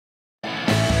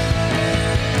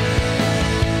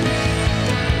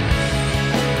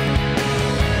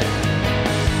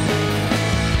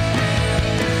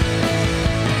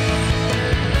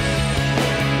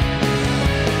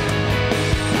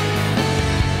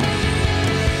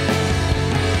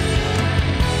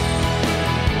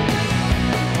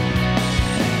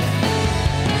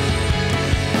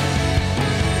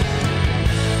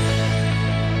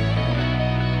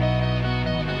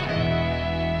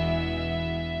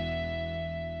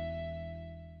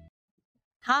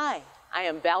Hi, I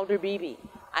am Valder Beebe.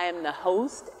 I am the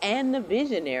host and the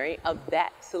visionary of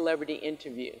That Celebrity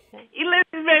Interview.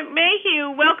 Elizabeth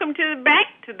Mayhew, welcome back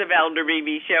to the Valder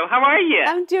Beebe Show. How are you?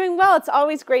 I'm doing well. It's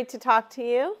always great to talk to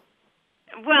you.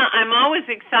 Well, I'm always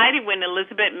excited when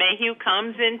Elizabeth Mayhew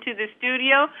comes into the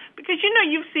studio because,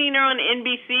 you've seen her on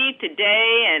NBC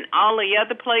Today and all the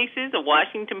other places, the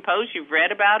Washington Post, you've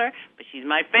read about her, but she's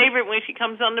my favorite when she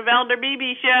comes on the Valder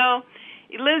Beebe Show.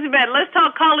 Elizabeth, let's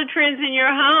talk color trends in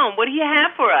your home. What do you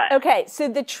have for us? Okay, so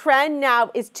the trend now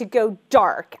is to go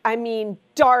dark. I mean,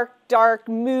 dark,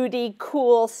 moody,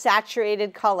 cool,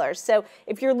 saturated colors. So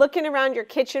if you're looking around your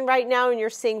kitchen right now and you're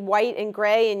seeing white and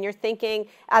gray and you're thinking,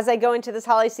 as I go into this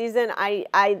holiday season, I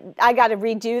got to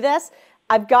redo this,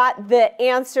 I've got the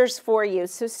answers for you.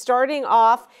 So starting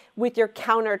off with your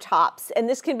countertops, and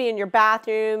this can be in your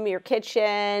bathroom, your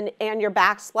kitchen, and your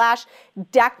backsplash.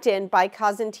 Decked In by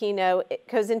Cosentino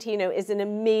is an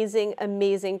amazing,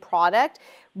 amazing product.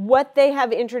 What they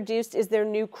have introduced is their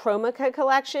new Chromica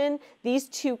collection. These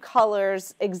two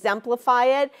colors exemplify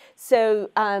it. So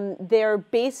they're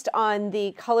based on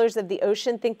the colors of the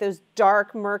ocean. Think those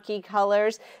dark, murky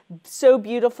colors. So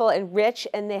beautiful and rich,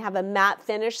 and they have a matte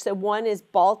finish. So one is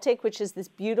Baltic, which is this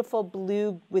beautiful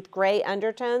blue with gray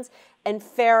undertones, and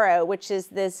Pharaoh, which is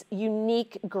this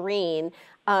unique green.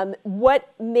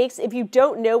 If you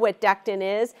don't know what Decked In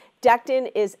is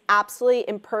absolutely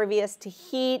impervious to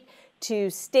heat, to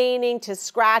staining, to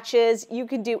scratches. You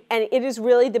can do, and it is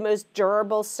really the most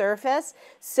durable surface.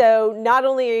 So not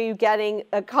only are you getting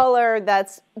a color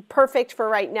that's perfect for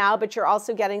right now, but you're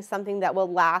also getting something that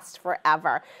will last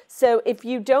forever. So if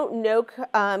you don't know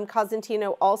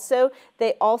Cosentino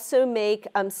they also make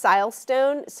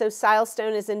Silestone. So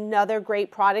Silestone is another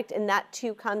great product, and that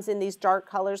too comes in these dark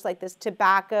colors like this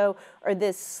tobacco or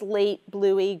this slate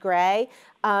bluey gray.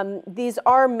 These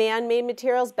are man-made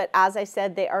materials, but as I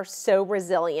said, they are so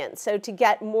resilient. So to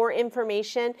get more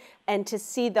information and to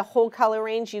see the whole color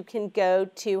range, you can go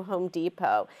to Home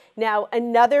Depot. Now,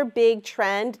 another big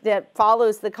trend that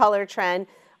follows the color trend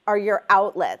are your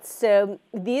outlets. So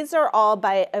these are all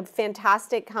by a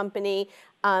fantastic company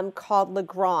called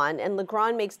Legrand, and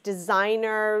Legrand makes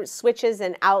designer switches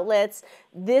and outlets.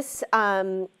 This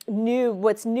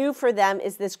what's new for them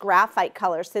is this graphite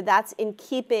color. So that's in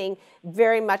keeping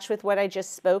very much with what I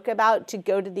just spoke about, to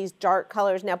go to these dark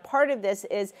colors. Now, part of this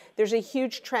is there's a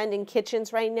huge trend in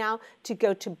kitchens right now to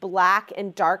go to black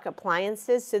and dark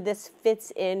appliances. So this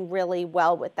fits in really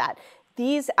well with that.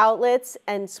 These outlets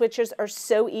and switches are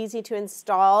so easy to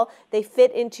install. They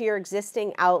fit into your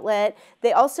existing outlet.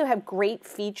 They also have great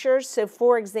features. So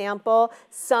for example,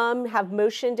 some have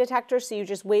motion detectors, so you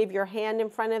just wave your hand in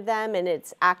front of them and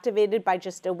it's activated by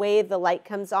just a wave, the light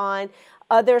comes on.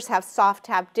 Others have soft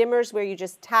tap dimmers where you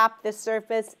just tap the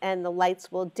surface and the lights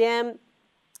will dim.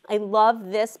 I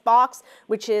love this box,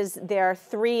 which is their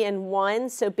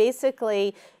 3-in-1. So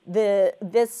basically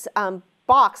this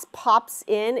box pops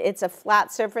in. It's a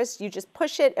flat surface. You just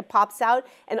push it, it pops out,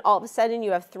 and all of a sudden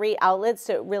you have 3 outlets,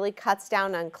 so it really cuts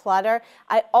down on clutter.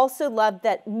 I also love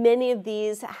that many of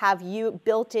these have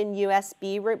built-in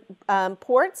USB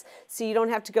ports, so you don't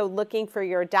have to go looking for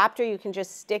your adapter. You can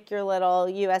just stick your little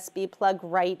USB plug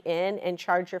right in and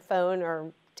charge your phone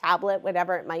or tablet,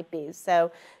 whatever it might be. So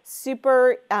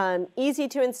super easy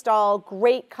to install,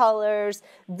 great colors,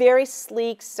 very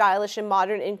sleek, stylish, and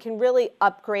modern, and can really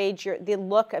upgrade the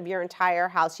look of your entire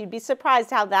house. You'd be surprised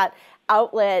how that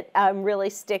outlet really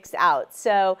sticks out.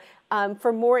 So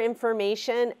for more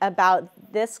information about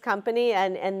this company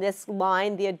and this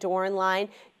line, the Adorn line,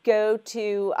 go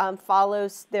to follow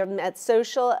them at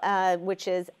social, which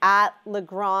is at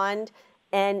Legrand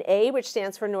NA, which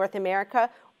stands for North America,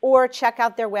 or check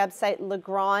out their website,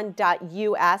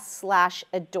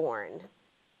 legrand.us/adorn.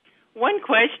 One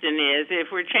question is,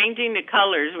 if we're changing the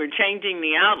colors, we're changing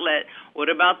the outlet, what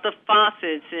about the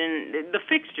faucets and the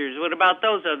fixtures? What about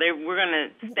those? We're going to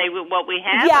stay with what we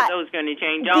have, or are those going to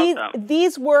change also?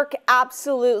 These work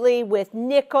absolutely with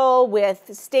nickel,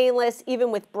 with stainless, even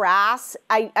with brass.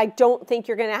 I don't think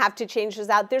you're going to have to change those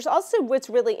out. There's also what's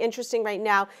really interesting right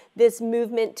now, this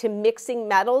movement to mixing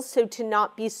metals, so to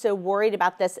not be so worried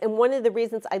about this. And one of the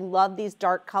reasons I love these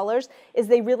dark colors is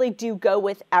they really do go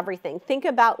with everything. Think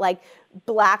about like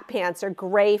black pants or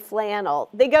gray flannel.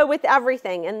 They go with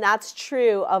everything, and that's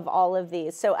true of all of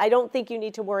these. So I don't think you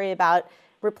need to worry about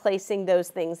replacing those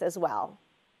things as well.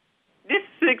 This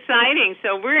is exciting.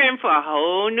 So we're in for a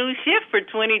whole new shift for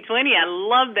 2020. I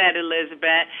love that,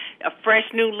 Elizabeth. A fresh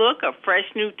new look, a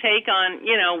fresh new take on,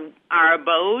 our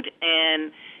abode.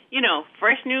 And,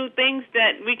 fresh new things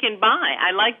that we can buy.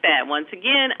 I like that. Once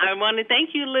again, I want to thank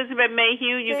you, Elizabeth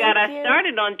Mayhew. You got us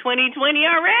started on 2020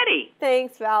 already.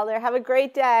 Thanks, Valder. Have a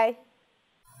great day.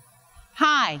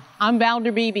 Hi, I'm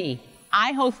Valder Beebe.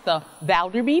 I host the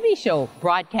Valder Beebe Show,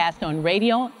 broadcast on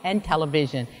radio and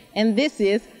television. And this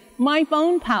is my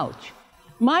phone pouch.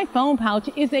 My phone pouch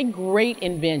is a great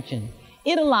invention.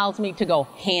 It allows me to go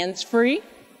hands-free,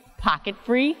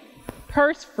 pocket-free,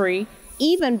 purse-free,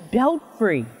 even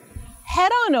belt-free.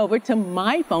 Head on over to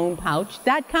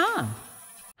myphonepouch.com.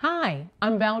 Hi,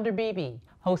 I'm Valder Beebe,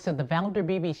 host of the Valder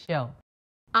Beebe Show.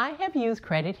 I have used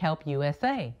Credit Help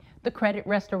USA, the credit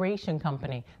restoration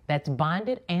company that's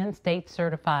bonded and state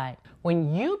certified.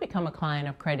 When you become a client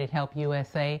of Credit Help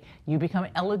USA, you become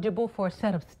eligible for a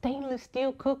set of stainless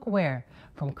steel cookware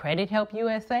from Credit Help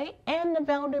USA and the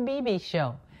Valder Beebe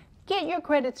Show. Get your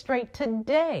credit straight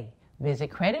today.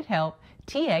 Visit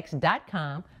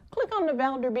credithelptx.com, click on the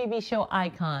Valder Beebe Show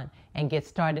icon, and get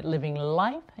started living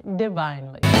life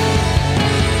divinely.